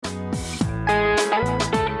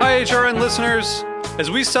HRN listeners.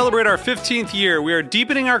 As we celebrate our 15th year, we are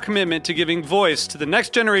deepening our commitment to giving voice to the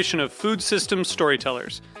next generation of food systems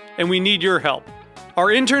storytellers, and we need your help. Our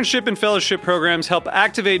internship and fellowship programs help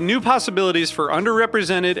activate new possibilities for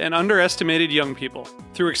underrepresented and underestimated young people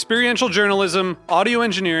through experiential journalism, audio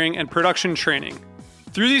engineering, and production training.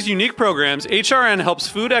 Through these unique programs, HRN helps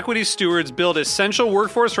food equity stewards build essential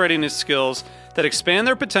workforce readiness skills that expand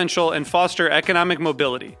their potential and foster economic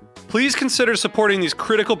mobility. Please consider supporting these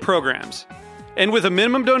critical programs. And with a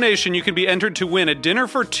minimum donation, you can be entered to win a dinner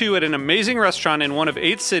for two at an amazing restaurant in one of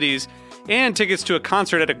 8 cities and tickets to a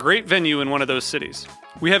concert at a great venue in one of those cities.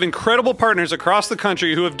 We have incredible partners across the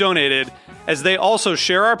country who have donated, as they also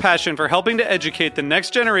share our passion for helping to educate the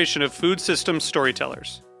next generation of food systems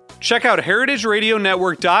storytellers. Check out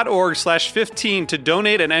heritageradionetwork.org/15 to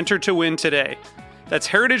donate and enter to win today. That's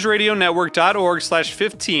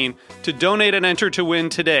heritageradionetwork.org/15 to donate and enter to win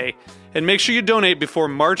today. And make sure you donate before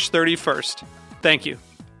March 31st. Thank you.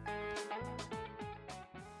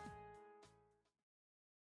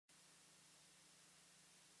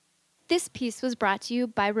 This piece was brought to you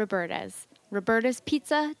by Roberta's,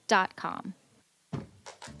 robertaspizza.com.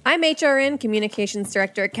 I'm HRN Communications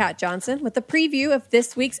Director Kat Johnson with a preview of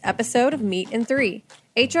this week's episode of Meat in 3,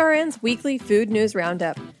 HRN's weekly food news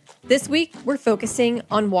roundup. This week, we're focusing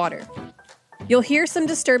on water. You'll hear some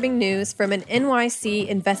disturbing news from an NYC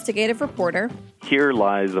investigative reporter. Here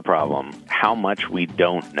lies the problem: how much we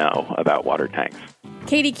don't know about water tanks.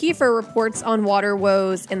 Katie Kiefer reports on water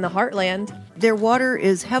woes in the heartland. Their water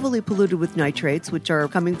is heavily polluted with nitrates, which are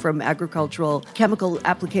coming from agricultural chemical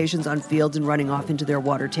applications on fields and running off into their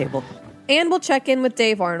water table. And we'll check in with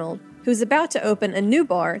Dave Arnold, who's about to open a new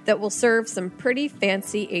bar that will serve some pretty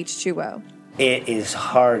fancy H2O. It is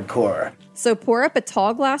hardcore. So pour up a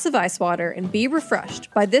tall glass of ice water and be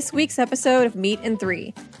refreshed by this week's episode of Meat in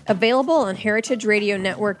 3, available on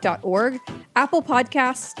heritageradionetwork.org, Apple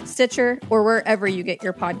Podcasts, Stitcher, or wherever you get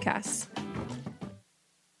your podcasts.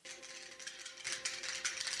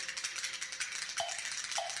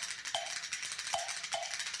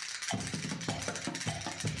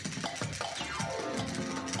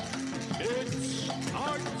 It's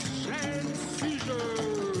Arts and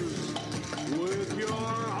Seizures with your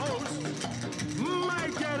host,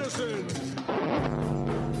 Mike Edison.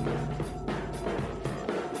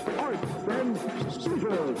 Arts and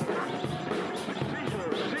Seizures.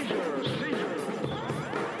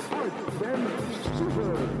 Arts and Seizures.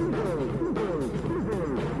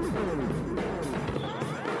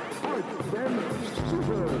 Arts and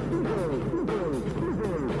Seizures.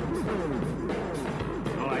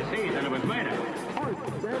 Oh, I see. Then it was later.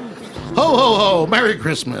 Ho, ho, ho. Merry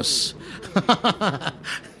Christmas.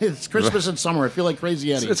 It's Christmas in summer. I feel like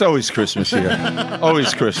Crazy Eddie. It's always Christmas here.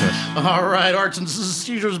 Always Christmas. All right, Arts and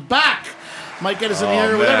Seizures back. Mike Edison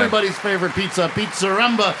here with everybody's favorite pizza,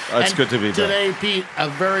 Pizzaremba. That's good to be back. Today, Pete, a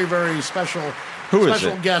very, very special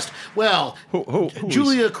guest. Well,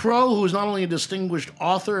 Julia Crow, who is not only a distinguished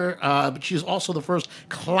author, but she's also the first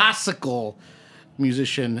classical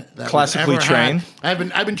musician that classically ever trained. I've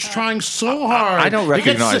been trying so hard. I don't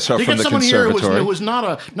recognize her from the someone conservatory. Here who was not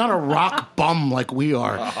a rock bum like we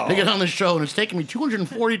are to get on the show, and it's taken me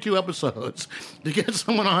 242 episodes to get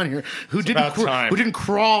someone on here who didn't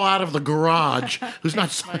crawl out of the garage, who's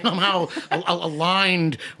not somehow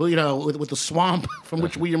aligned, with the swamp from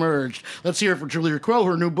which we emerged. Let's hear it for Julia Crow,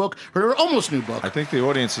 her almost new book. I think the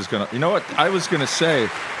audience is gonna. You know what? I was gonna say,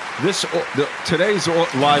 today's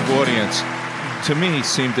live audience, to me,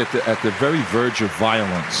 seemed at the very verge of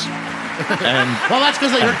violence. And well, that's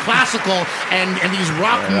because they heard classical, and these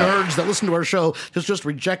rock nerds that listen to our show just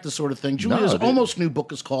reject this sort of thing. Julia's almost new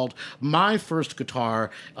book is called My First Guitar.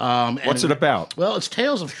 What's it about? Well, it's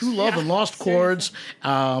tales of true love and lost chords.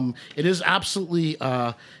 It is absolutely...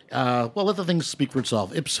 let the thing speak for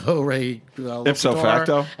itself. Ipso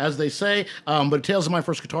facto, as they say. But Tales of My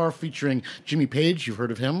First Guitar, featuring Jimmy Page, you've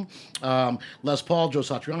heard of him. Les Paul, Joe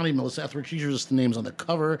Satriani, Melissa Etheridge. These are just the names on the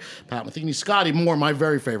cover. Pat Metheny, Scotty Moore, my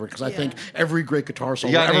very favorite, because I think every great guitar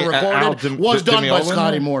solo ever recorded was done by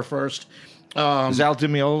Scotty Moore first. Is Al Di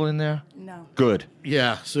Meola in there? No. Good.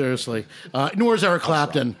 Yeah, seriously. Nor is Eric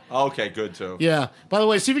Clapton. Okay, good too. Yeah. By the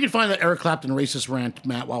way, see if you can find that Eric Clapton racist rant,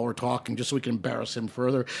 Matt, while we're talking, just so we can embarrass him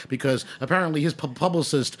further, because apparently his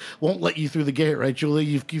publicist won't let you through the gate, right, Julie?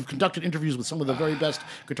 You've conducted interviews with some of the very best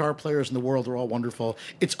guitar players in the world. They're all wonderful.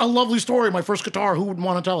 It's a lovely story. My first guitar. Who wouldn't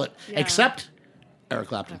want to tell it? Yeah. Except Eric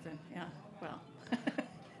Clapton. Yeah. Well,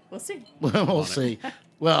 we'll see. We'll see.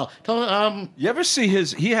 Well, you ever see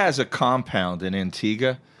he has a compound in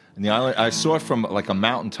Antigua And the island, I saw it from like a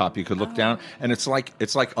mountaintop. You could look down, and it's like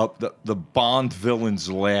up the Bond villain's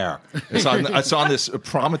lair. It's on this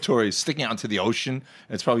promontory sticking out into the ocean.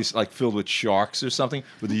 And it's probably like filled with sharks or something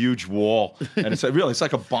with a huge wall. And it's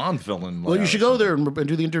like a Bond villain. Well, you should go there and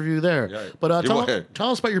do the interview there. Yeah. But tell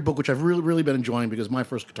us about your book, which I've really been enjoying because my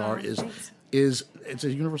first guitar is it's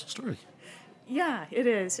a universal story. Yeah, it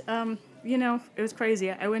is. It was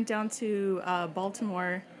crazy. I went down to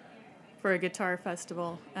Baltimore for a guitar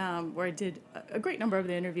festival where I did a great number of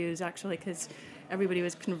the interviews, actually, because everybody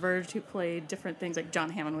was converged who played different things. Like John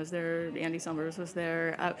Hammond was there, Andy Summers was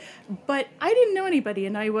there. But I didn't know anybody,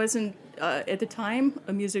 and I wasn't, at the time,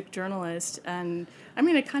 a music journalist. And,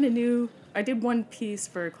 I kind of knew. I did one piece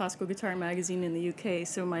for Classical Guitar Magazine in the UK,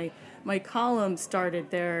 so my column started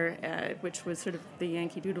there, which was sort of the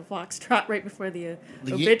Yankee Doodle Foxtrot right before the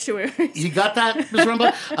obituaries. You got that, Ms.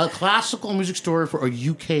 Rumba? A classical music story for a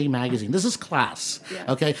UK magazine. This is class,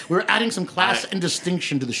 okay? We're adding some class and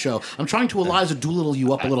distinction to the show. I'm trying to Eliza Doolittle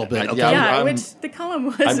you up a little bit, okay? Yeah, which the column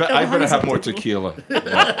was. I better have more tequila.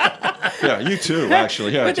 Yeah, you too,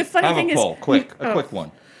 actually. Yeah, but the funny thing a poll, quick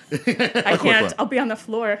one. I can't. I'll be on the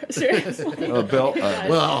floor. Seriously. Bill.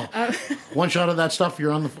 One shot of that stuff.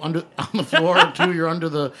 You're on the floor. 2, you're under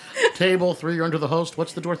the table. 3, you're under the host.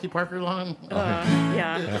 What's the Dorothy Parker line?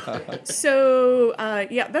 Yeah. So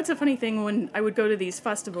that's a funny thing. When I would go to these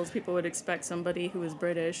festivals, people would expect somebody who was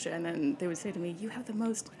British, and then they would say to me, "You have the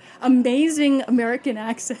most amazing American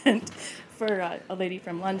accent." For a lady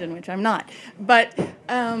from London, which I'm not. But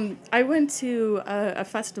I went to a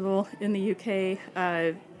festival in the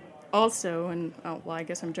UK also, and I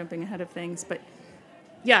guess I'm jumping ahead of things, but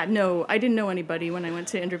yeah, no, I didn't know anybody when I went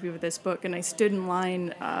to interview with this book, and I stood in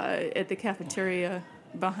line at the cafeteria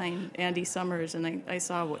behind Andy Summers, and I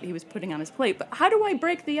saw what he was putting on his plate. But how do I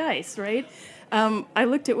break the ice, right? I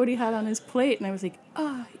looked at what he had on his plate, and I was like,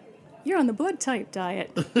 you're on the blood type diet.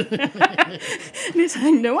 And he's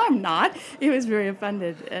like, no, I'm not. He was very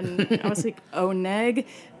offended. And I was like, oh, neg?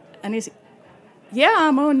 And he's like, yeah,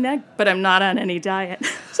 I'm on neg, but I'm not on any diet.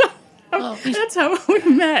 So that's how we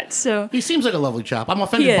met. So he seems like a lovely chap. I'm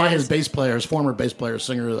offended by his former bass player,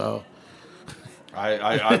 singer, though.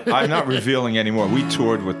 I'm not revealing anymore. We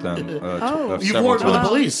toured with them. You toured with the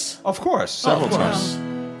Police? Of course, several times.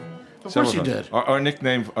 Of course you did. Our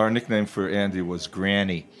nickname for Andy was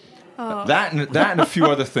Granny. That and a few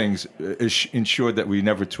other things ensured that we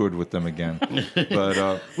never toured with them again.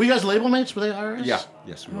 But were you guys label mates? Were they IRS? Yeah,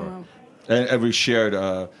 yes, we were. And we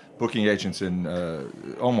shared booking agents and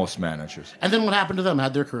almost managers. And then what happened to them?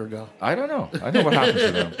 How'd their career go? I don't know. I know what happened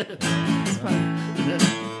to them. It's fun.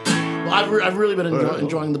 Well, I've really been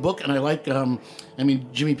enjoying the book, and I like.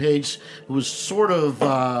 Jimmy Page, who was sort of.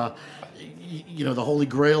 The holy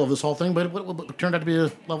grail of this whole thing, but it turned out to be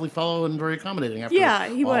a lovely fellow and very accommodating after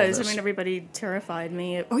he was. This. Everybody terrified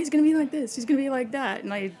me. Oh, he's going to be like this. He's going to be like that.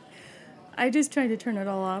 And I just tried to turn it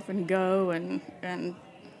all off and go, and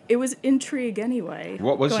it was intrigue anyway.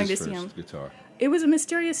 What was going his to see first him. guitar? It was a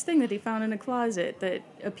mysterious thing that he found in a closet that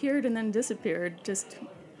appeared and then disappeared. Just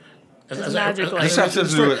magically. This has to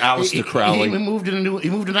do with Aleister Crowley. He moved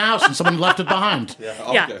in a house and someone left it behind.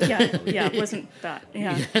 Yeah, it wasn't that.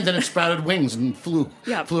 Yeah. And then it sprouted wings and flew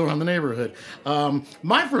around the neighborhood.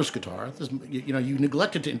 My first guitar, you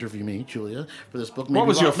neglected to interview me, Julia, for this book. What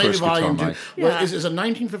was your first guitar, Mike? Is a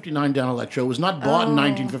 1959 Down Electro. It was not bought in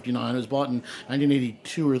 1959. It was bought in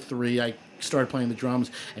 1982 or 3. I started playing the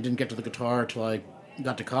drums and didn't get to the guitar until I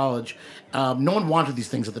got to college. No one wanted these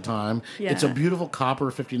things at the time. Yeah. It's a beautiful copper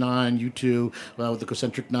 59 U2 with the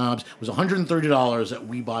concentric knobs. It was $130 at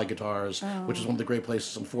We Buy Guitars, which is one of the great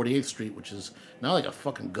places on 48th Street, which is now like a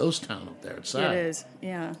fucking ghost town up there. It's sad. It is,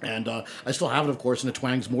 yeah. And I still have it, of course, and it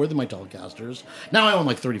twangs more than my Telecasters. Now I own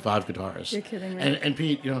like 35 guitars. You're kidding me. And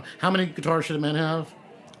Pete, how many guitars should a man have?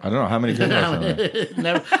 I don't know. How many guitars are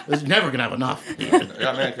there? There's never going to have enough.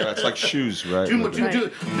 It's like shoes, right?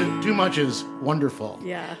 Too much is wonderful.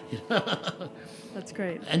 Yeah. That's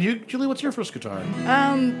great. And you, Julie, what's your first guitar?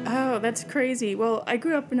 That's crazy. Well, I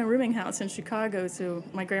grew up in a rooming house in Chicago, so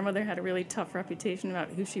my grandmother had a really tough reputation about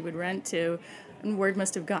who she would rent to, and word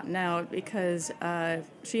must have gotten out because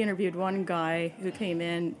she interviewed one guy who came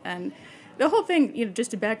in, and the whole thing,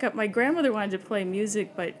 just to back up, my grandmother wanted to play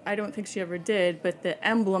music, but I don't think she ever did. But the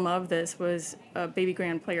emblem of this was a baby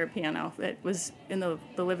grand player piano that was in the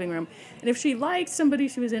living room. And if she liked somebody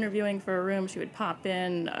she was interviewing for a room, she would pop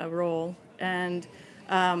in a roll, and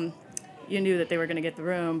you knew that they were going to get the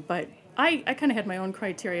room. But I kind of had my own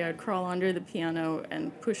criteria. I'd crawl under the piano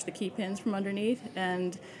and push the key pins from underneath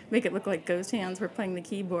and make it look like ghost hands were playing the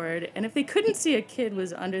keyboard. And if they couldn't see a kid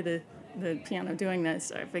was under the piano doing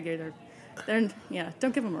this, I figured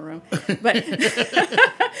don't give him a room. But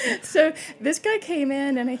so this guy came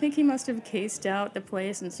in, and I think he must have cased out the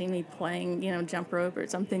place and seen me playing, jump rope or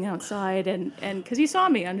something outside, and because he saw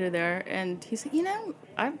me under there, and he said,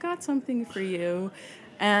 I've got something for you.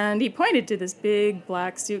 And he pointed to this big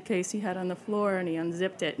black suitcase he had on the floor, and he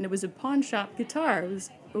unzipped it, and it was a pawn shop guitar. It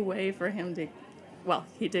was a way for him to,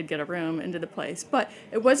 he did get a room into the place. But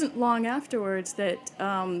it wasn't long afterwards that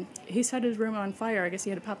he set his room on fire. I guess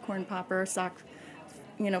he had a popcorn popper, sock,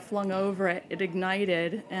 flung over it. It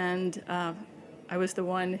ignited, and I was the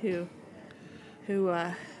one who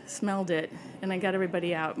smelled it, and I got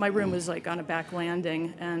everybody out. My room was like on a back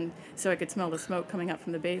landing, and so I could smell the smoke coming up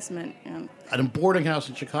from the basement. And at a boarding house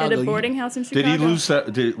in Chicago. At a boarding house in Chicago. Did he lose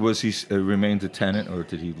that? Was he remained a tenant, or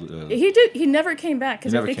did he? He did. He never came back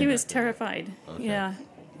because I think he was back. terrified. Okay.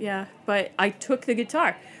 Yeah. But I took the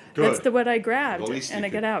guitar. Good. That's what I grabbed, At least and you I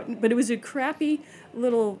got out. But it was a crappy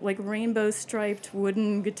little rainbow striped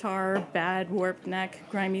wooden guitar, bad warped neck,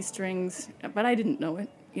 grimy strings. But I didn't know it,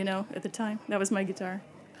 at the time. That was my guitar.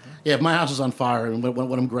 Yeah, if my house is on fire, and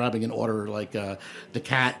when I'm grabbing an order like the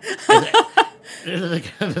cat,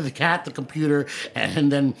 the cat, the computer,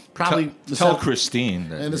 and then probably tell Christine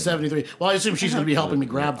that, and the 73. Well, I assume she's going to be helping me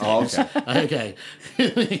grab things. Oh, okay.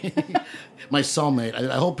 My cellmate.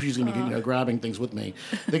 I hope she's going to be grabbing things with me.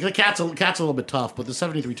 The cat's a little bit tough, but the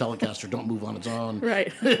 73 Telecaster don't move on its own.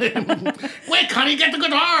 Right. Quick, honey, get the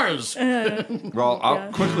guitars. Well,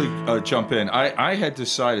 I'll quickly jump in. I had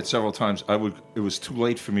decided several times it was too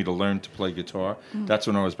late for me to learn to play guitar. That's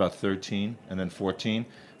when I was about 13 and then 14.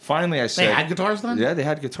 Finally, I said... They had guitars then? Yeah, they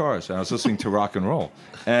had guitars. And I was listening to rock and roll.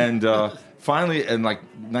 And finally, in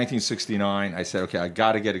 1969, I said, okay, I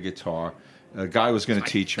got to get a guitar. A guy was going to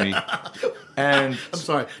teach me. And I'm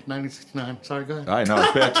sorry, 1969. Sorry, go ahead. I know,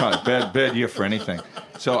 bad time, bad year for anything.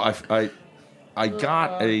 So I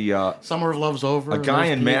got a... Summer of Love's over. A guy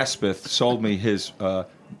in Maspeth sold me his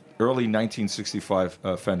early 1965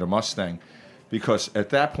 Fender Mustang because at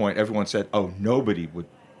that point, everyone said, oh, nobody would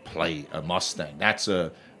play a Mustang.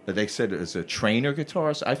 They said it was a trainer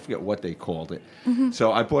guitar. So I forget what they called it. Mm-hmm.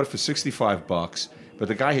 So I bought it for $65, but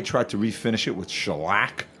the guy had tried to refinish it with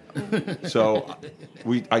shellac. So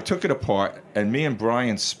I took it apart, and me and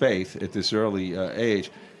Brian Spaeth at this early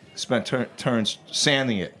age spent turns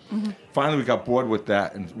sanding it. Mm-hmm. Finally, we got bored with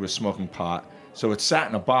that, and we were smoking pot. So it sat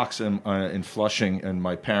in a box in Flushing in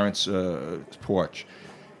my parents' porch.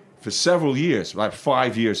 For several years, about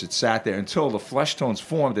 5 years, it sat there until the Flesh Tones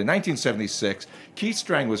formed in 1976. Keith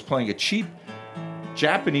Strang was playing a cheap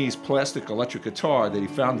Japanese plastic electric guitar that he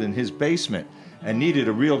found in his basement and needed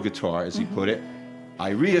a real guitar, as he put it. I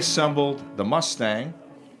reassembled the Mustang,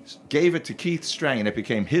 gave it to Keith Strang, and it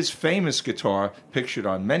became his famous guitar, pictured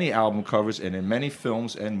on many album covers and in many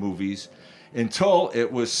films and movies, until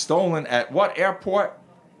it was stolen at what airport?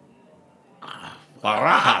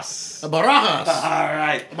 Barajas. Barajas. All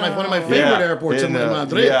right. One of my favorite airports in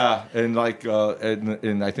Madrid. Yeah, in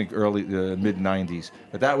I think early mid '90s.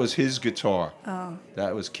 But that was his guitar. Oh.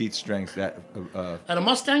 That was Keith Strang's. And a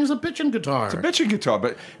Mustang's a bitchin' guitar. It's a bitchin' guitar,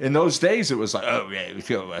 but in those days it was like, oh yeah,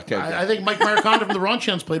 okay. I think Mike Maricondo from the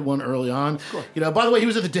Ronchans played one early on. By the way, he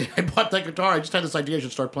was at the day I bought that guitar. I just had this idea I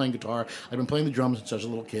should start playing guitar. I've been playing the drums since I was a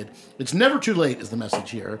little kid. It's never too late is the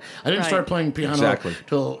message here. I didn't start playing piano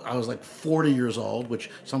till I was like 40 years old. Which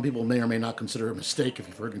some people may or may not consider a mistake if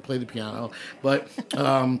you've heard me play the piano. But,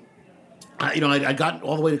 I got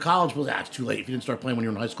all the way to college. Well, it's too late if you didn't start playing when you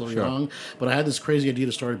were in high school or young. But I had this crazy idea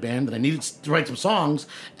to start a band, and I needed to write some songs.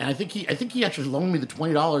 And I think he actually loaned me the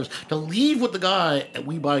 $20 to leave with the guy at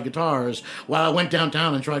We Buy Guitars while I went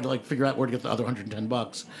downtown and tried to figure out where to get the other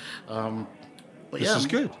 $110. This is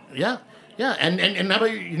good. Yeah. Yeah, and how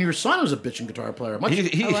about your son was a bitchin' guitar player?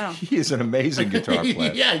 He is an amazing guitar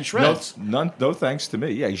player. Yeah, he shreds. No thanks to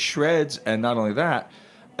me. Yeah, he shreds, and not only that,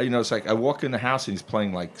 it's like I walk in the house and he's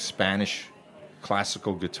playing Spanish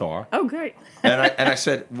classical guitar. Oh, great! And I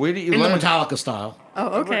said, "Where do you learn?" In the Metallica style.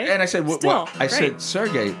 Oh, okay. And I said, "What?" I said,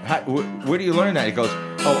 "Sergey, where do you learn that?" He goes,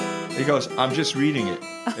 "Oh." He goes, I'm just reading it.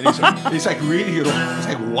 And he's like reading it all. He's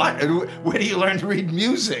like, what? Where do you learn to read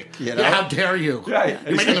music? Yeah, how dare you? Right.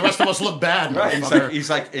 You're making the rest of us look bad. Right. He's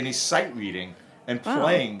sight reading and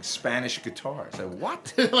playing Spanish guitar. I said,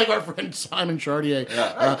 what? Like our friend Simon Chartier,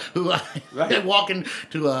 who I walk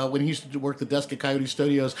into when he used to work the desk at Coyote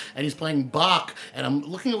Studios, and he's playing Bach, and I'm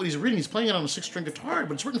looking at what he's reading. He's playing it on a 6-string guitar,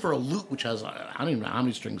 but it's written for a lute, which has, I don't even know how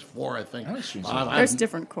many strings, 4, I think. There's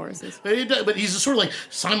different choruses. But he's just sort of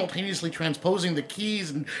simultaneously transposing the keys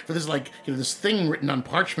and for this this thing written on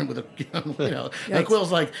parchment with a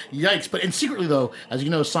Quill's like, yikes. And secretly, though, as you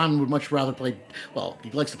know, Simon would much rather play, he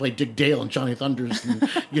likes to play Dick Dale and Johnny Thunder cylinders,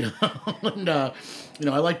 and, and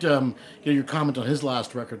I liked your comment on his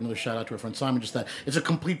last record. Another shout out to our friend Simon. Just that it's a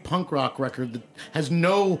complete punk rock record that has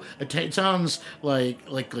no. It sounds like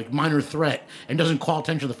Minor Threat and doesn't call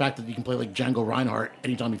attention to the fact that you can play like Django Reinhardt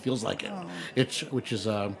anytime he feels like it. That's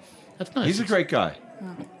nice. He's a great guy.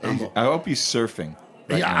 I hope he's surfing.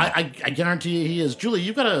 I guarantee he is. Julie,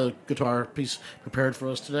 you've got a guitar piece prepared for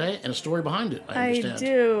us today and a story behind it, I understand. I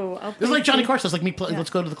do. This is like Johnny Carson. It's like me. Let's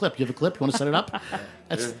go to the clip. You have a clip? You want to set it up?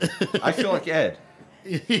 I feel like Ed.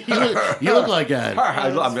 you look like Ed.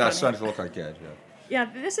 I'm starting to look like Ed, Yeah,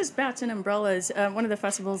 this is Bats and Umbrellas. One of the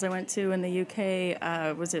festivals I went to in the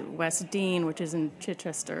UK was at West Dean, which is in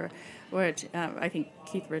Chichester, which I think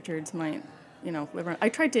Keith Richards might, live around. I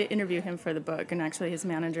tried to interview him for the book, and actually his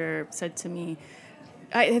manager said to me,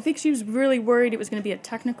 I think she was really worried it was going to be a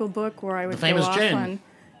technical book where I would go off on.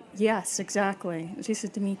 Yes, exactly. She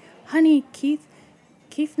said to me, "Honey, Keith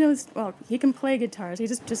knows. Well, he can play guitars. He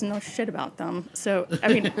just doesn't know shit about them." So, I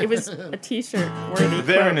mean, it was a T-shirt worthy.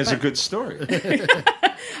 Therein is a good story.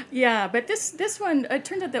 Yeah, but this one, it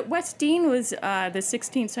turned out that West Dean was the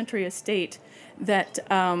 16th century estate that.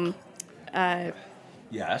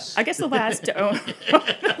 Yes. I guess the last owner.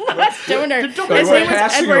 His we're name was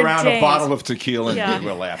passing Edward around James. a bottle of tequila Yeah. and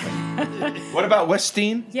we're laughing. What about West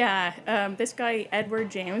Dean? Yeah, this guy,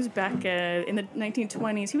 Edward James, back in the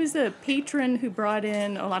 1920s, he was the patron who brought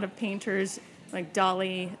in a lot of painters like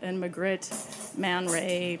Dali and Magritte, Man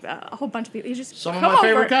Ray, a whole bunch of people. He just some of my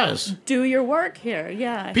favorite guys. Do your work here,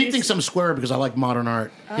 yeah. Pete thinks I'm square because I like modern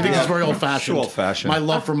art. He thinks it's very old-fashioned. Old-fashioned. My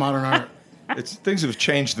love for modern art. Things have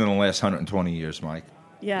changed in the last 120 years, Mike.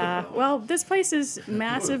 Yeah, well, this place is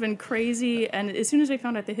massive and crazy, and as soon as I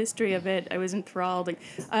found out the history of it, I was enthralled.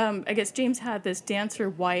 I guess James had this dancer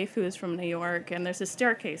wife who was from New York, and there's a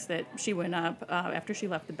staircase that she went up after she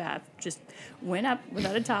left the bath. Just went up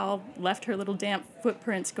without a towel, left her little damp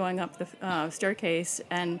footprints going up the staircase,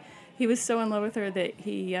 and he was so in love with her that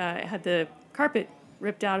he had the carpet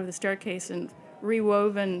ripped out of the staircase and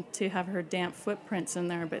rewoven to have her damp footprints in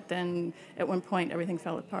there, but then at one point everything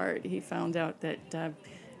fell apart. He found out that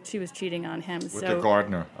she was cheating on him. With the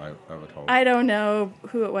gardener, I would hope. I don't know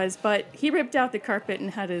who it was, but he ripped out the carpet and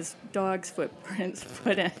had his dog's footprints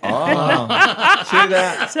put in. Oh, see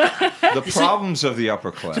that? The problems of the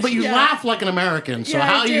upper class. But you laugh like an American, so Yeah,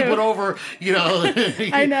 how I you do. put over,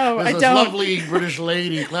 I know, I this don't. lovely British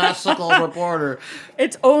lady, classical reporter.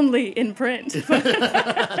 It's only in print.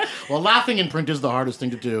 Well, laughing in print is the hardest thing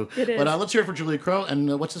to do. It is. But let's hear it for Julia Crow.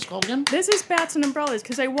 And what's this called again? This is Bats and Umbrellas,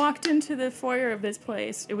 because I walked into the foyer of this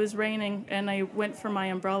place. It was raining, and I went for my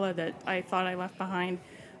umbrella that I thought I left behind.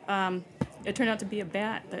 It turned out to be a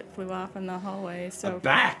bat that flew off in the hallway. So a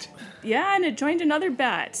bat? Yeah, and it joined another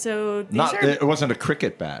bat. So these It wasn't a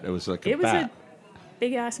cricket bat. It was like a bat. It was a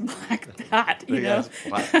big-ass black bat, Big-ass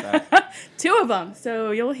black bat. 2 of them, so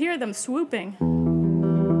you'll hear them swooping.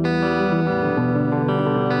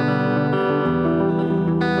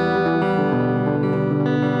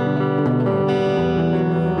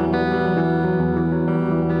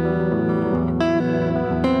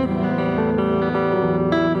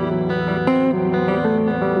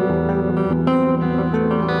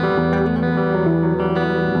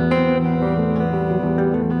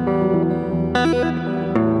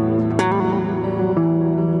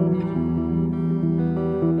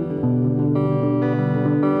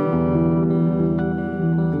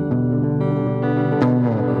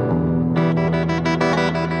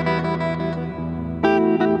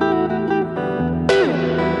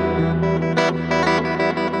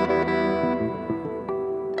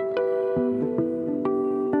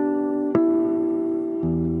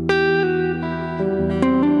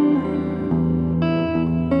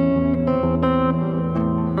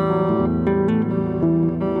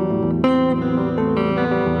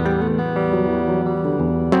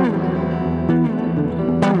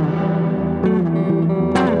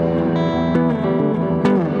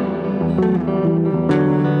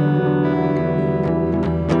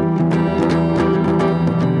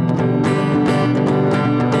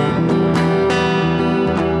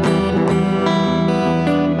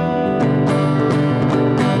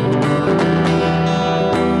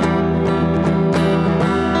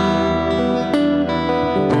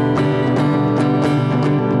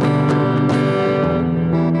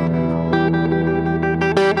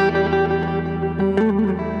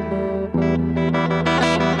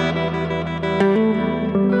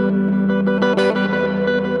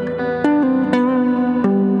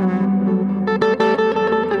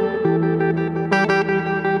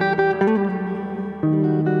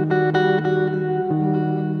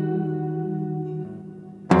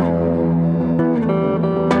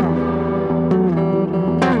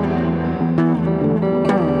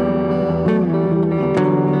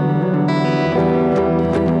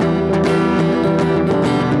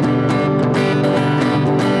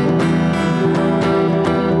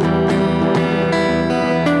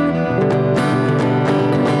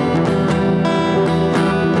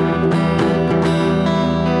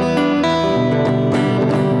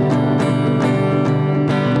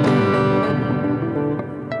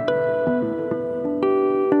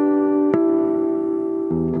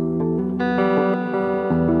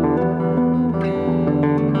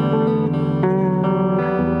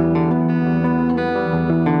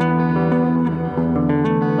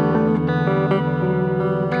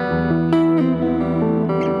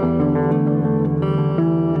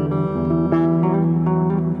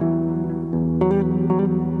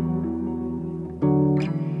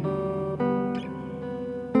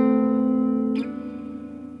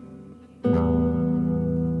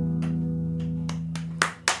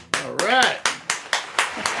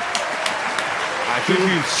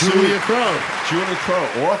 Julia Crow. Julia Crow,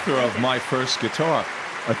 author of My First Guitar,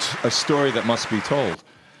 a story that must be told.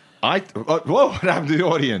 Whoa, what happened to the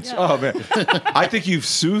audience? Yeah. Oh, man. I think you've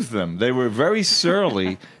soothed them. They were very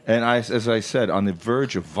surly and, as I said, on the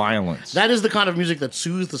verge of violence. That is the kind of music that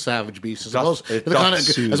soothes the savage beast, as well as the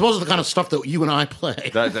kind of stuff that you and I play.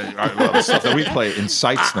 The stuff that we play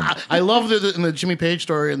incites them. I love that in the Jimmy Page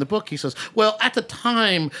story in the book, he says, well, at the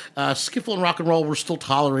time, skiffle and rock and roll were still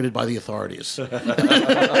tolerated by the authorities. For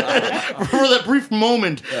that brief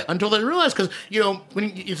moment, until they realized, because,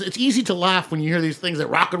 it's easy to laugh when you hear these things that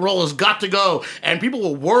rock and roll has got to go, and people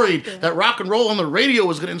were worried that rock and roll on the radio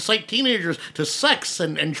was going to incite teenagers to sex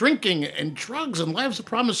and drinking and drugs and lives of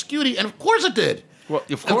promiscuity, and of course it did. Well,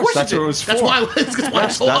 of course that's what it was for. That's why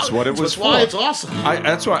what it was for. That's why it's awesome.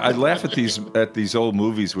 That's why I laugh at these old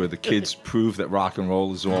movies where the kids prove that rock and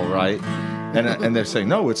roll is all right, and they're saying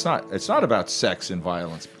no, it's not. It's not about sex and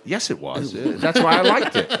violence. Yes, it was. That's why I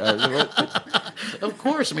liked it. Of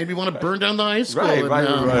course, it made me want to burn down the high school.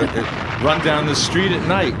 Right. Run down the street at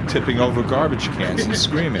night, tipping over garbage cans and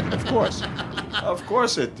screaming. Of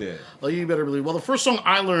course it did. Well, you better believe. Well, the first song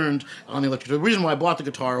I learned on the electric guitar, the reason why I bought the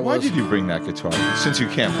guitar was... Why did you bring that guitar? Since you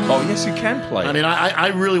can't... Oh, yes, you can play. I mean, I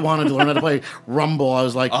really wanted to learn how to play rumble. I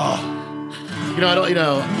was like...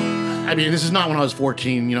 I mean, this is not when I was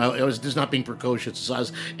 14. It was just not being precocious. So I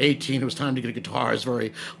was 18. It was time to get a guitar. I was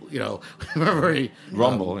very, very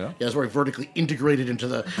rumble. Yeah, it was very vertically integrated into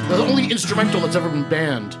the only instrumental that's ever been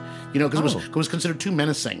banned. Because it was considered too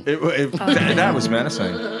menacing. That was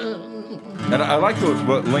menacing. And I like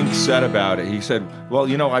what Link said about it. He said,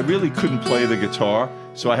 "Well, I really couldn't play the guitar,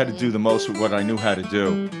 so I had to do the most with what I knew how to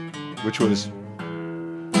do, which was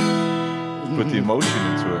put the emotion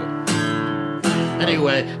into it."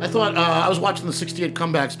 Anyway, I thought I was watching the '68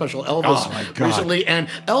 comeback special Elvis recently, and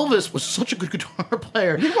Elvis was such a good guitar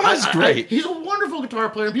player. He was great. He's a wonderful guitar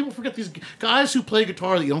player, and people forget these guys who play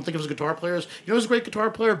guitar that you don't think of as guitar players. Who's a great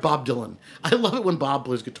guitar player? Bob Dylan. I love it when Bob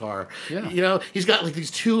plays guitar. Yeah. He's got like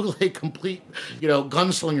these two complete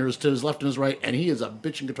gunslingers to his left and his right, and he is a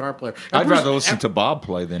bitchin' guitar player. I'd rather listen to Bob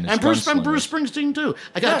play than his Bruce Springsteen too.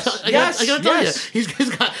 I gotta tell you,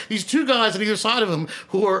 he's got these two guys on either side of him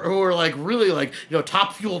who are like really like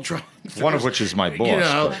top fuel trucks. One of which is my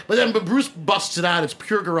boss. But Bruce busts it out. It's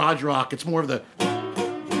pure garage rock. It's more of the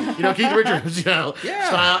Keith Richards, style,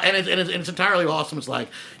 and it's entirely awesome. It's like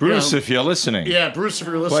Bruce, if you're listening. Yeah, Bruce, if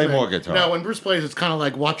you're listening. Play more guitar. No, when Bruce plays, it's kind of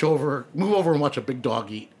like move over and watch a big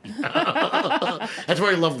dog eat. That's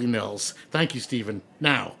very lovely, Nils. Thank you, Stephen.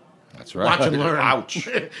 Now, that's right. Watch and learn. Ouch.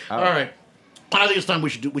 All right. I think it's time we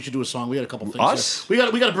should do a song. We had a couple things. Us? We got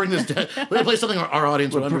to bring this. We got to play something our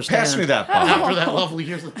audience would understand. Pass me that. Bob. After that lovely.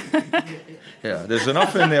 Yeah, there's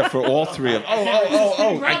enough in there for all three of.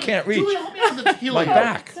 Oh! I can't reach. Julia, help me out with the my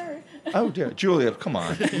back. Sorry. Oh dear, Julia, come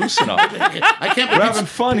on, loosen up. I can't. We're having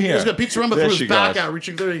fun here. He's got Pete Saremba through his back out,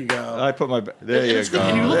 reaching. There you go. I put my. There you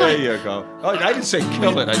go. There you go. Oh, I didn't say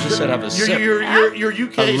kill it. I just said have a sip. Your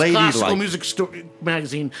UK's classical music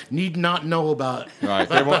magazine need not know about. Right,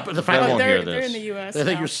 they won't hear this. They're in the U.S. They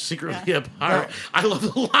think you're secretly a pirate. I love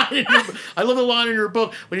the line in your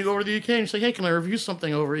book when you go over to the UK and you say, "Hey, can I review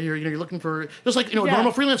something over here?" You're looking for just like a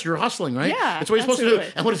normal freelancer. You're hustling, right? Yeah, that's what you're supposed to do.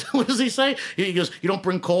 And what does he say? He goes, "You don't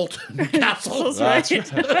bring coal to Newcastle." That's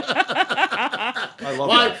right. I love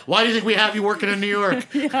that. Why do you think we have you working in New York?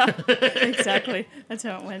 Yeah, exactly. That's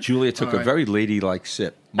how it went. Julia took a very ladylike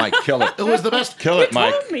sip. Mike, kill it. It was the best. Kill it,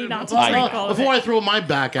 Mike. You told me not to drink all of it. Before I throw my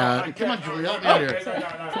back out, come on, Julia, help me out here.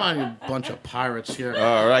 Come on, you bunch of pirates here.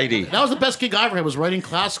 All righty. That was the best gig I ever had. Was writing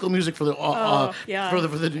classical music for the for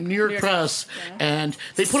the New York Press, and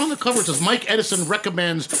they put on the cover. It says Mike Edison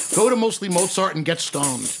recommends go to mostly Mozart and get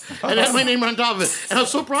stoned, and it had my name on top of it. And I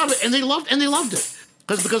was so proud of it, and they loved it.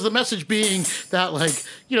 Because the message being that, like,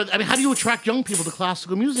 how do you attract young people to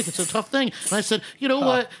classical music? It's a tough thing. And I said, you know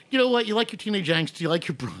what? You like your teenage angst. You like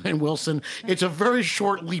your Brian Wilson. It's a very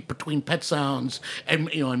short leap between Pet Sounds and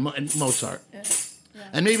Mozart. Yeah.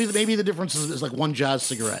 And maybe the difference is like one jazz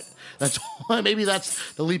cigarette. Maybe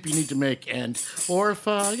that's the leap you need to make. Or if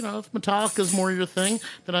Metallica is more your thing,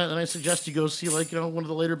 then I suggest you go see one of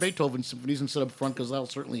the later Beethoven symphonies and sit up front, because that'll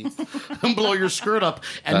certainly blow your skirt up.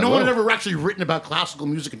 And no one had ever actually written about classical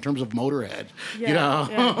music in terms of Motorhead,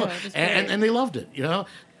 and they loved it,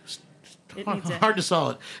 Hard to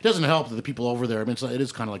sell it. It doesn't help that the people over there. I mean, it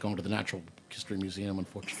is kind of like going to the Natural History Museum,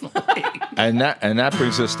 unfortunately. and that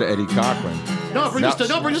brings us to Eddie Cochran. No, bring us to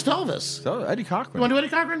Elvis. So Eddie Cochran. You want to do Eddie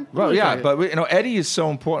Cochran? Well, yeah, but Eddie is so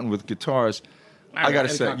important with guitars. I got to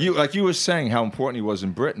say, you were saying how important he was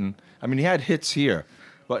in Britain. I mean, he had hits here,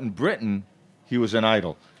 but in Britain, he was an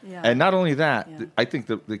idol. Yeah. And not only that, I think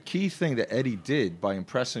the key thing that Eddie did by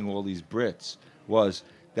impressing all these Brits was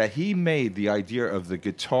that he made the idea of the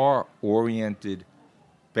guitar-oriented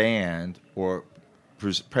band or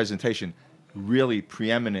presentation really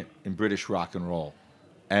preeminent in British rock and roll.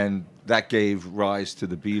 And that gave rise to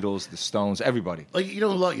the Beatles, the Stones, everybody. Like you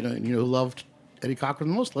know who loved Eddie Cochran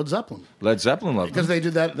the most? Led Zeppelin. Led Zeppelin loved because him. they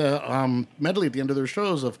did that medley at the end of their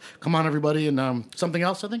shows of "Come On Everybody" and something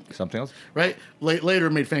else. I think something else. Right. Later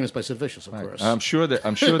made famous by Sid Vicious, of course. I'm sure that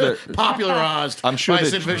popularized. I'm sure by that,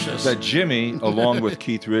 Sid Vicious. that Jimmy, along with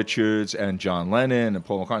Keith Richards and John Lennon and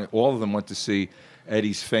Paul McCartney, all of them went to see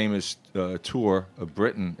Eddie's famous tour of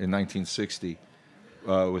Britain in 1960.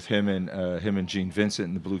 With him and Gene Vincent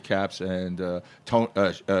and the Blue Caps, and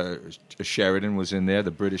Sheridan was in there, the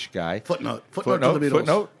British guy. Footnote to the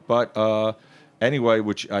Beatles. But anyway,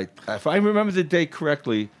 if I remember the date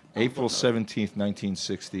correctly, April 17th,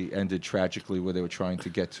 1960, ended tragically, where they were trying to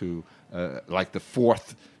get to like the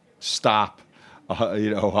fourth stop,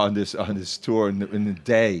 on this tour in the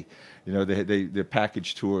day. They're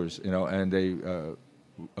package tours, and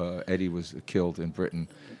Eddie was killed in Britain.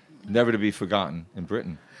 Never to be forgotten in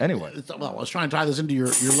Britain. Anyway. Well, I was trying to tie this into your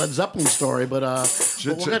Led Zeppelin story, but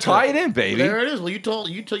we'll tie it in, baby. There it is. Well, you tell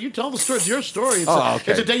the story. It's your story.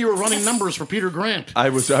 Okay. It's a day you were running numbers for Peter Grant. I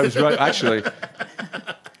was right. Actually,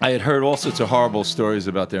 I had heard all sorts of horrible stories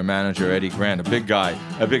about their manager, Eddie Grant, a big guy,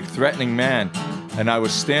 a big threatening man. And I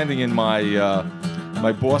was standing in my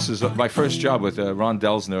boss's, my first job with Ron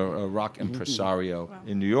Delsner, a rock impresario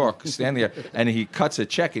in New York, standing there, and he cuts a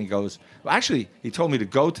check and he goes, well, actually, he told me to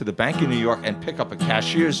go to the Bank of New York and pick up a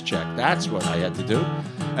cashier's check. That's what I had to do.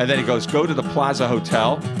 And then he goes, go to the Plaza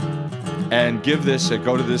Hotel and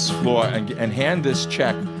go to this floor and hand this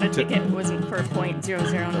check. The ticket wasn't for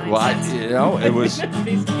 0.009 well, cents. It was.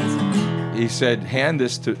 He said, hand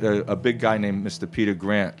this to a big guy named Mr. Peter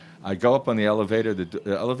Grant. I go up on the elevator.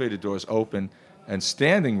 The elevator doors open. And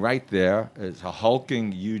standing right there is a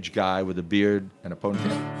hulking, huge guy with a beard and a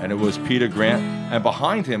ponytail, and it was Peter Grant. And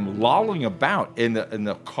behind him, lolling about in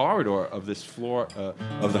the corridor of this floor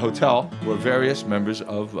of the hotel, were various members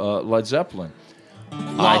of Led Zeppelin.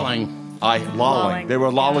 Lolling. Lolling. They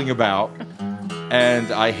were lolling about,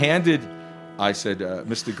 and I said,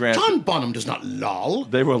 Mr. Grant. John Bonham does not loll.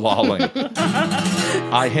 They were lolling.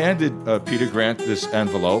 I handed Peter Grant this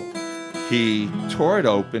envelope. He tore it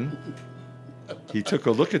open. He took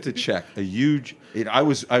a look at the check. I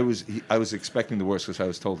was expecting the worst because I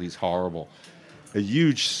was told he's horrible. A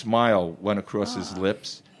huge smile went across his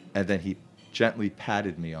lips, and then he gently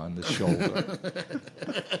patted me on the shoulder.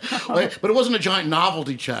 But it wasn't a giant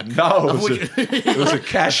novelty check. No, it was a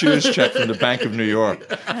cashier's check from the Bank of New York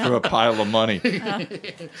for a pile of money.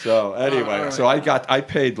 So anyway, so I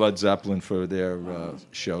paid Led Zeppelin for their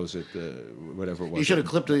shows at whatever it was. You should have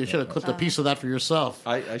clipped a piece of that for yourself.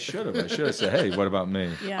 I should have. I should have said, hey, what about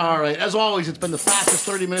me? Yeah. All right. As always, it's been the fastest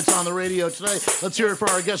 30 minutes on the radio today. Let's hear it for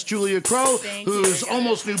our guest, Julia Crow, whose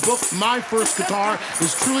almost new book, My First Guitar,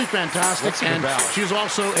 is truly fantastic. And she's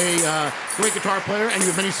also a great guitar player, and you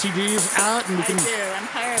have many CDs out. And I do.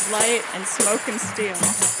 Empire of Light and Smoke and Steel.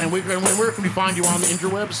 And where can we find you on the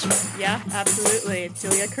interwebs? Yeah, absolutely.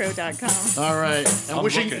 JuliaCrow.com. All right. And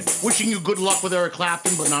wishing you good luck with Eric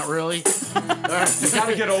Clapton, but not really. All right. You got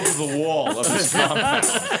to get over the wall of this compound.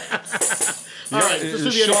 All right. This is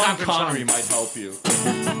the Sean Connery might help you.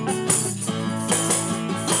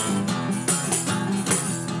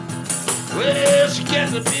 Well, she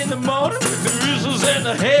gets up in the morning with the whistles in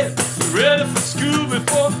her head, ready for school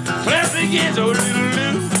before class begins. Oh, little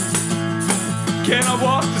Lou, can I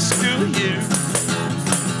walk to school?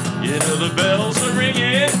 You know the bells are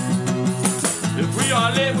ringing. If we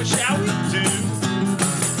are late, what shall we do?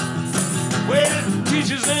 Well, the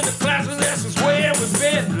teachers in the class and lessons where we've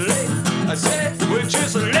been late. I said, we're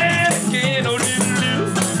just late again. Oh, little Lou,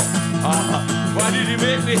 why did you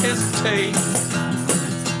make me hesitate?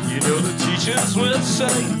 You know the teachers will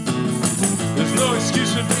say there's no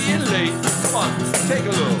excuse for being late. Come on, take a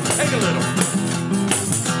little.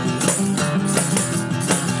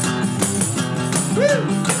 Woo!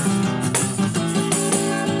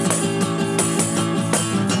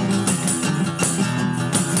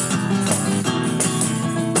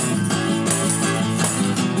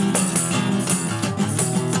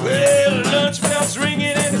 Well, the lunch bell's ringing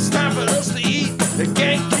and it's time for us to eat. The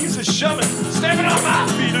gang keeps us shoving, stepping on my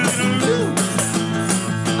feet, a little Lou.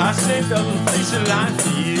 I saved up a place in line for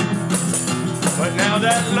you, but now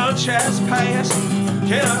that lunch has passed,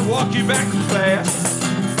 can I walk you back to class?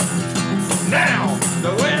 Now,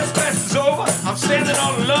 the West class is over, I'm standing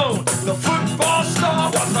all alone. The football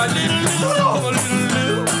star was my little Lou, oh, my little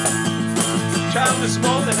Lou.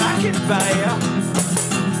 bear.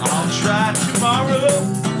 I'll try tomorrow.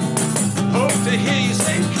 Hope to hear you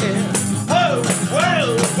say care. Whoa,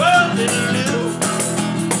 whoa, whoa, little.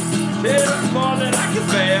 There's more than I can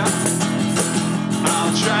bear.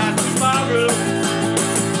 I'll try tomorrow.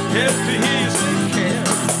 Hope to hear you say care.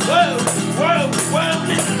 Whoa, whoa, whoa,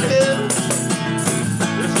 little.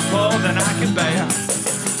 There's more than I can bear.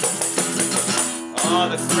 Oh,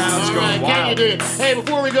 the crowd's going wild. You did. Hey,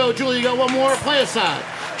 before we go, Julie, you got one more? Play us out.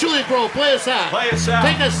 Julie Crow, play us out. Play us out.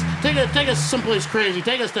 Take us someplace crazy.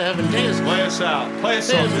 Take us to heaven. Play us out. Play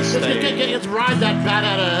us off the stage. Let's ride that bat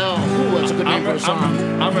out of hell. Ooh, that's a good name for a song.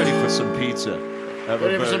 I'm ready for some pizza.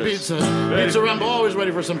 Ready for some pizza. Pizza Rumble, always ready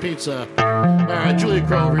for some pizza. All right, Julie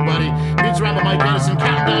Crow, everybody. Pizza Rumble, Mike Edison,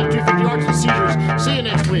 countdown to 250 Arts and Seizures. See you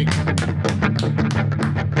next week.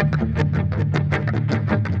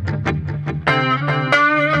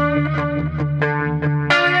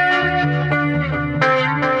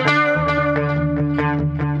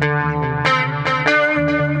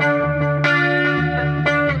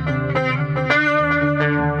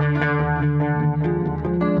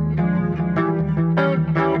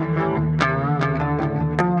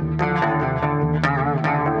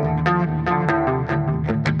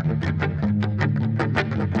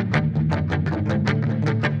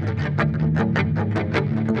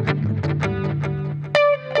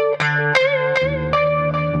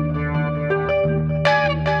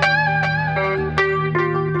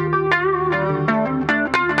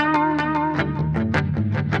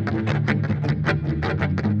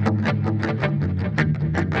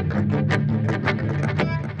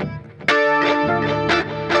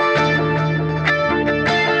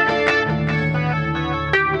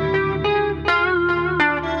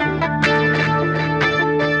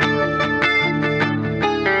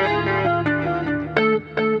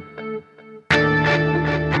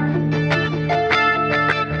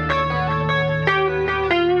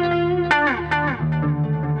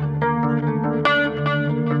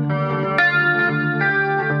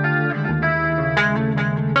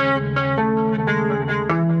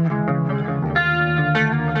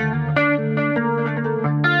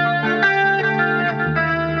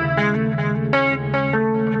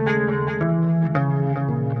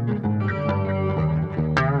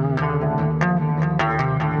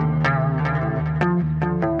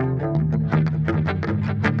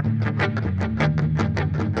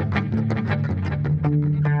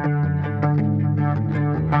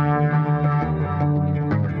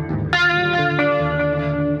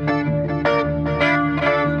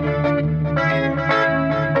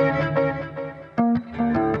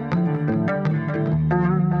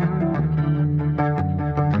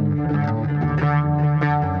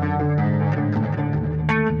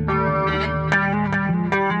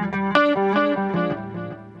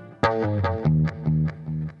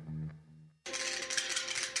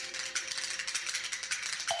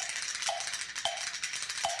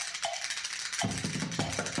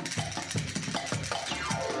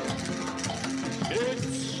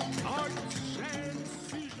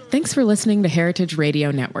 Thanks for listening to Heritage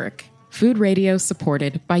Radio Network, food radio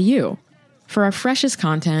supported by you. For our freshest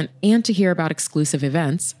content and to hear about exclusive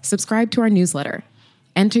events, subscribe to our newsletter.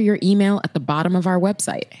 Enter your email at the bottom of our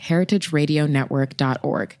website,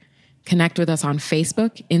 heritageradionetwork.org. Connect with us on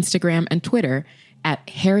Facebook, Instagram, and Twitter at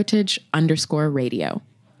heritage_radio.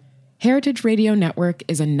 Heritage Radio Network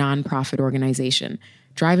is a nonprofit organization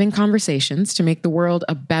driving conversations to make the world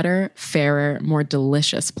a better, fairer, more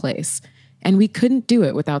delicious place. And we couldn't do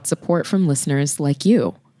it without support from listeners like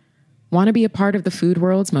you. Want to be a part of the food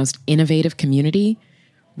world's most innovative community?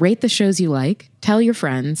 Rate the shows you like, tell your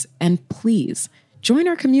friends, and please join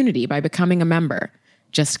our community by becoming a member.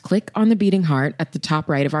 Just click on the beating heart at the top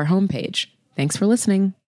right of our homepage. Thanks for listening.